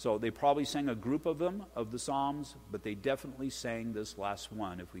 So they probably sang a group of them, of the Psalms, but they definitely sang this last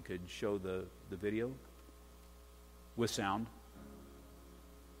one. If we could show the video with sound.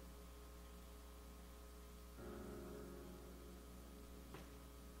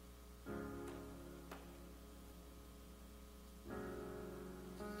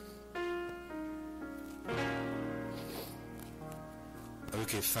 O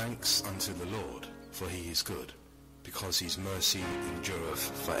give thanks unto the Lord, for he is good, because his mercy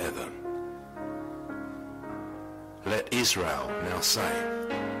endureth forever. Let Israel now say,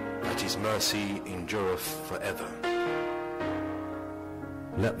 that his mercy endureth forever.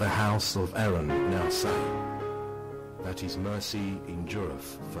 Let the house of Aaron now say, that his mercy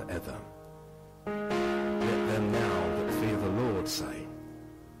endureth forever. Let them now that fear the Lord say,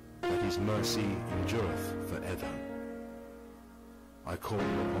 that his mercy endureth forever. I called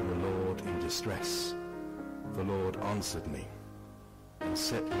upon the Lord in distress. The Lord answered me, and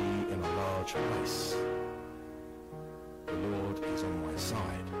set me in a large place. The Lord is on my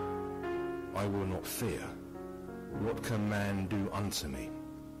side. I will not fear. What can man do unto me?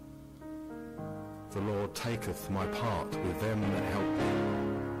 The Lord taketh my part with them that help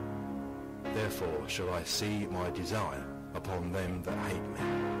me. Therefore shall I see my desire upon them that hate me.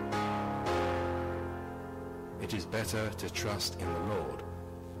 It is better to trust in the Lord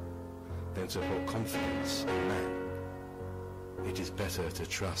than to put confidence in man. It is better to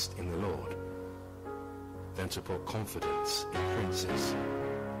trust in the Lord than to put confidence in princes.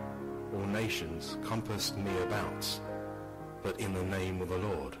 All nations compassed me about, but in the name of the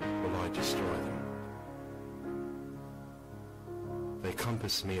Lord will I destroy them. They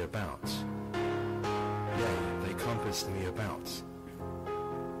compass me about, Yea, they compassed me about,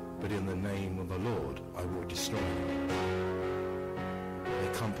 but in the name of the Lord I will destroy them. They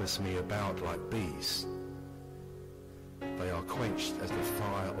compass me about like bees. They are quenched as the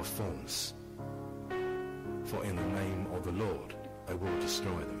fire of thorns. For in the name of the Lord I will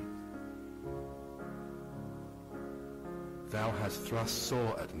destroy them. Thou hast thrust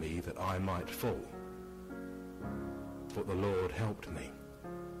sore at me that I might fall. But the Lord helped me.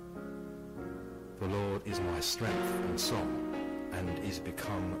 The Lord is my strength and song, and is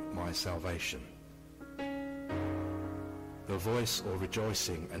become my salvation. The voice of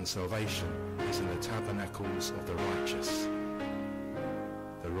rejoicing and salvation is in the tabernacles of the righteous.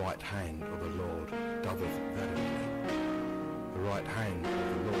 The right hand of the Lord doeth valiantly. The right hand of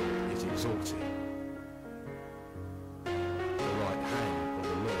the Lord is exalted. The right hand of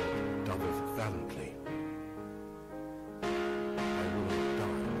the Lord doeth valiantly. I will not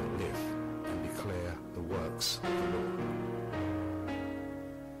die but live and declare the works of the Lord.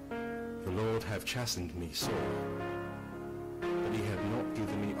 The Lord hath chastened me sore, but he hath not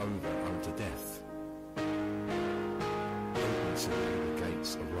given me over unto death. Open to me the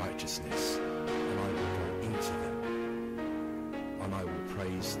gates of righteousness, and I will go into them, and I will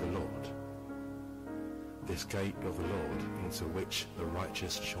praise the Lord. This gate of the Lord, into which the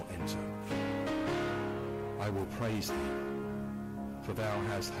righteous shall enter. I will praise thee, for thou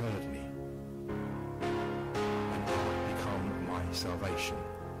hast heard me, and art become my salvation.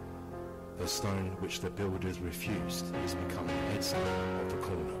 The stone which the builders refused is become the headstone of the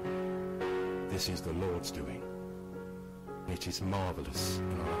corner. This is the Lord's doing. It is marvelous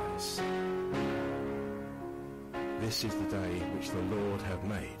in our eyes. This is the day which the Lord hath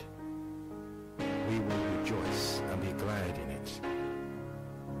made. We will rejoice and be glad in it.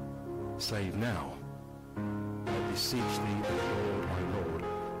 Save now, I beseech thee, O Lord, my Lord.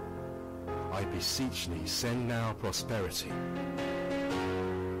 I beseech thee, send now prosperity.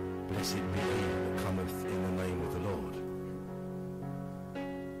 Blessed be he that cometh in the name of the Lord.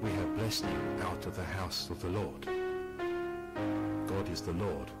 We have blessed you out of the house of the Lord. God is the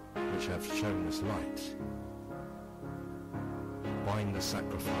Lord, which hath shown us light. Bind the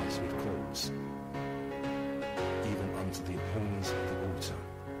sacrifice with cords, even unto the horns of the altar.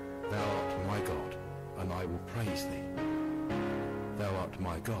 Thou art my God, and I will praise thee. Thou art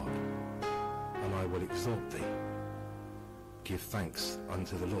my God, and I will exalt thee. Give thanks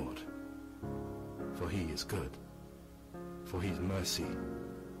unto the Lord, for he is good, for his mercy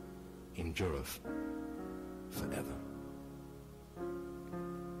endureth forever.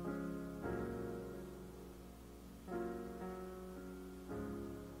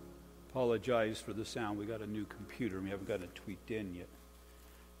 Apologize for the sound. We got a new computer. We haven't got it tweaked in yet.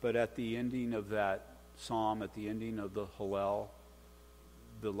 But at the ending of that psalm, at the ending of the Hallel,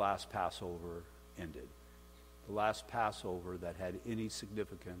 the last Passover ended. The last Passover that had any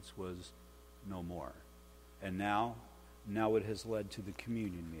significance was no more. And now it has led to the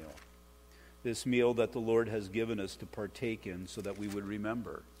communion meal. This meal that the Lord has given us to partake in so that we would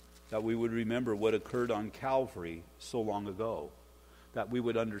remember what occurred on Calvary so long ago, that we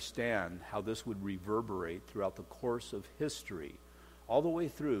would understand how this would reverberate throughout the course of history, all the way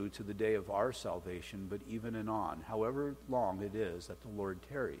through to the day of our salvation, but even and on, however long it is that the Lord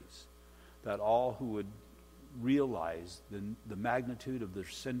tarries, that all who would realize the magnitude of their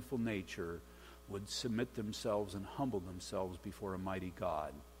sinful nature would submit themselves and humble themselves before a mighty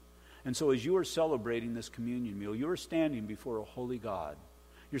God. And so as you are celebrating this communion meal, you are standing before a holy God.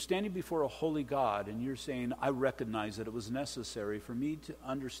 You're standing before a holy God, and you're saying, I recognize that it was necessary for me to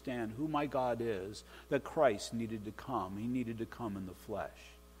understand who my God is, that Christ needed to come. He needed to come in the flesh.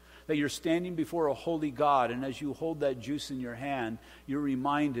 That you're standing before a holy God, and as you hold that juice in your hand, you're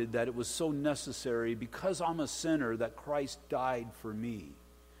reminded that it was so necessary, because I'm a sinner, that Christ died for me.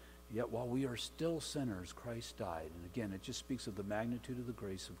 Yet while we are still sinners, Christ died. And again, it just speaks of the magnitude of the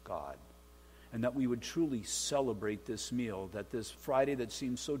grace of God. And that we would truly celebrate this meal, that this Friday that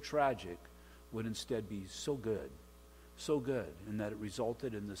seems so tragic would instead be so good, and that it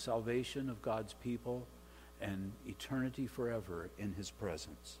resulted in the salvation of God's people and eternity forever in his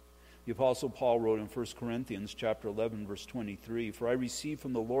presence. The Apostle Paul wrote in 1 Corinthians chapter 11, verse 23, For I received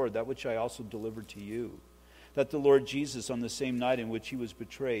from the Lord that which I also delivered to you, that the Lord Jesus, on the same night in which he was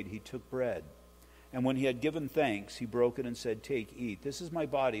betrayed, he took bread. And when he had given thanks, he broke it and said, Take, eat. This is my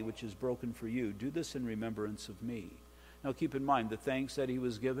body, which is broken for you. Do this in remembrance of me. Now keep in mind, the thanks that he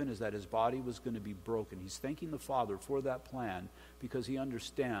was given is that his body was going to be broken. He's thanking the Father for that plan because he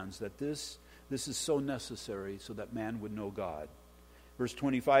understands that this is so necessary so that man would know God. Verse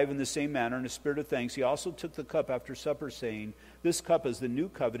 25, in the same manner, in a spirit of thanks, he also took the cup after supper, saying, This cup is the new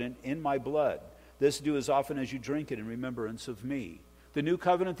covenant in my blood. This do as often as you drink it in remembrance of me. The new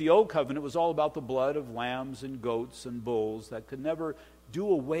covenant, the old covenant, was all about the blood of lambs and goats and bulls that could never do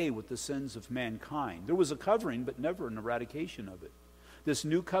away with the sins of mankind. There was a covering, but never an eradication of it. This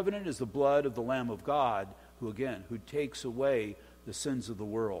new covenant is the blood of the Lamb of God, who takes away the sins of the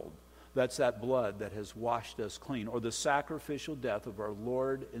world. That's that blood that has washed us clean, or the sacrificial death of our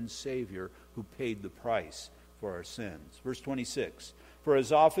Lord and Savior who paid the price for our sins. Verse 26, for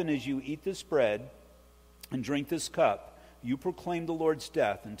as often as you eat this bread and drink this cup, you proclaim the Lord's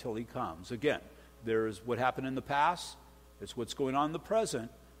death until he comes. Again, there's what happened in the past, it's what's going on in the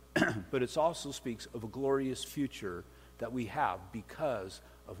present, but it also speaks of a glorious future that we have because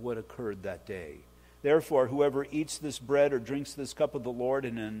of what occurred that day. Therefore, whoever eats this bread or drinks this cup of the Lord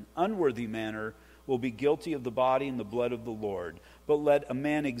in an unworthy manner will be guilty of the body and the blood of the Lord. But let a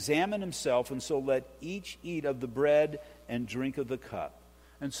man examine himself, and so let each eat of the bread and drink of the cup.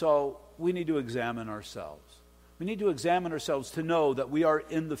 And so we need to examine ourselves. We need to examine ourselves to know that we are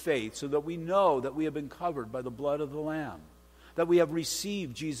in the faith, so that we know that we have been covered by the blood of the Lamb, that we have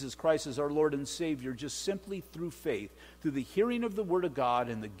received Jesus Christ as our Lord and Savior just simply through faith, through the hearing of the Word of God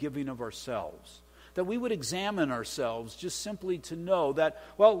and the giving of ourselves. That we would examine ourselves just simply to know that,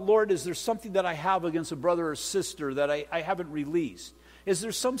 well, Lord, is there something that I have against a brother or sister that I haven't released? Is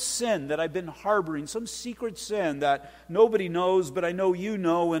there some sin that I've been harboring, some secret sin that nobody knows, but I know you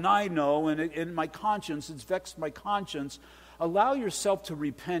know and I know, and in my conscience, it's vexed my conscience? Allow yourself to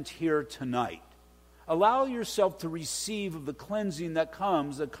repent here tonight. Allow yourself to receive of the cleansing that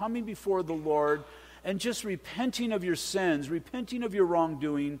comes, the coming before the Lord, and just repenting of your sins, repenting of your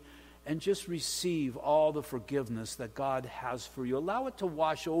wrongdoing, and just receive all the forgiveness that God has for you. Allow it to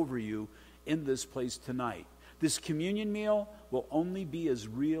wash over you in this place tonight. This communion meal will only be as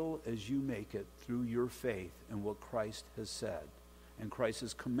real as you make it through your faith in what Christ has said. And Christ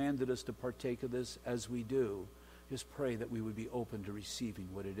has commanded us to partake of this as we do. Just pray that we would be open to receiving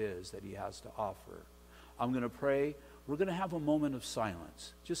what it is that he has to offer. I'm going to pray. We're going to have a moment of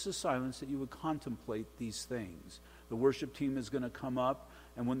silence. Just a silence that you would contemplate these things. The worship team is going to come up.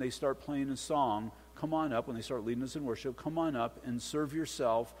 And when they start playing a song, come on up. When they start leading us in worship, come on up and serve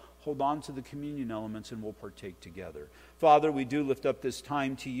yourself. Hold on to the communion elements and we'll partake together. Father, we do lift up this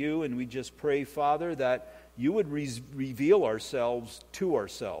time to you, and we just pray, Father, that you would reveal ourselves to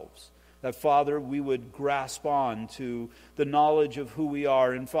ourselves. That, Father, we would grasp on to the knowledge of who we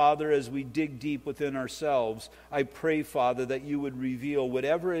are. And, Father, as we dig deep within ourselves, I pray, Father, that you would reveal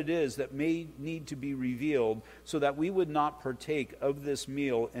whatever it is that may need to be revealed so that we would not partake of this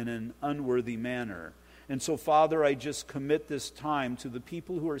meal in an unworthy manner. And so, Father, I just commit this time to the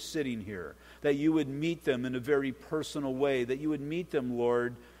people who are sitting here, that you would meet them in a very personal way, that you would meet them,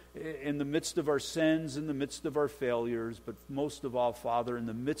 Lord, in the midst of our sins, in the midst of our failures, but most of all, Father, in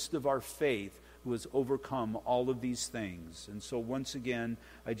the midst of our faith, who has overcome all of these things. And so once again,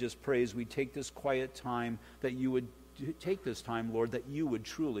 I just pray as we take this quiet time, that you would take this time, Lord, that you would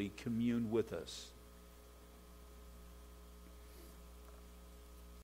truly commune with us.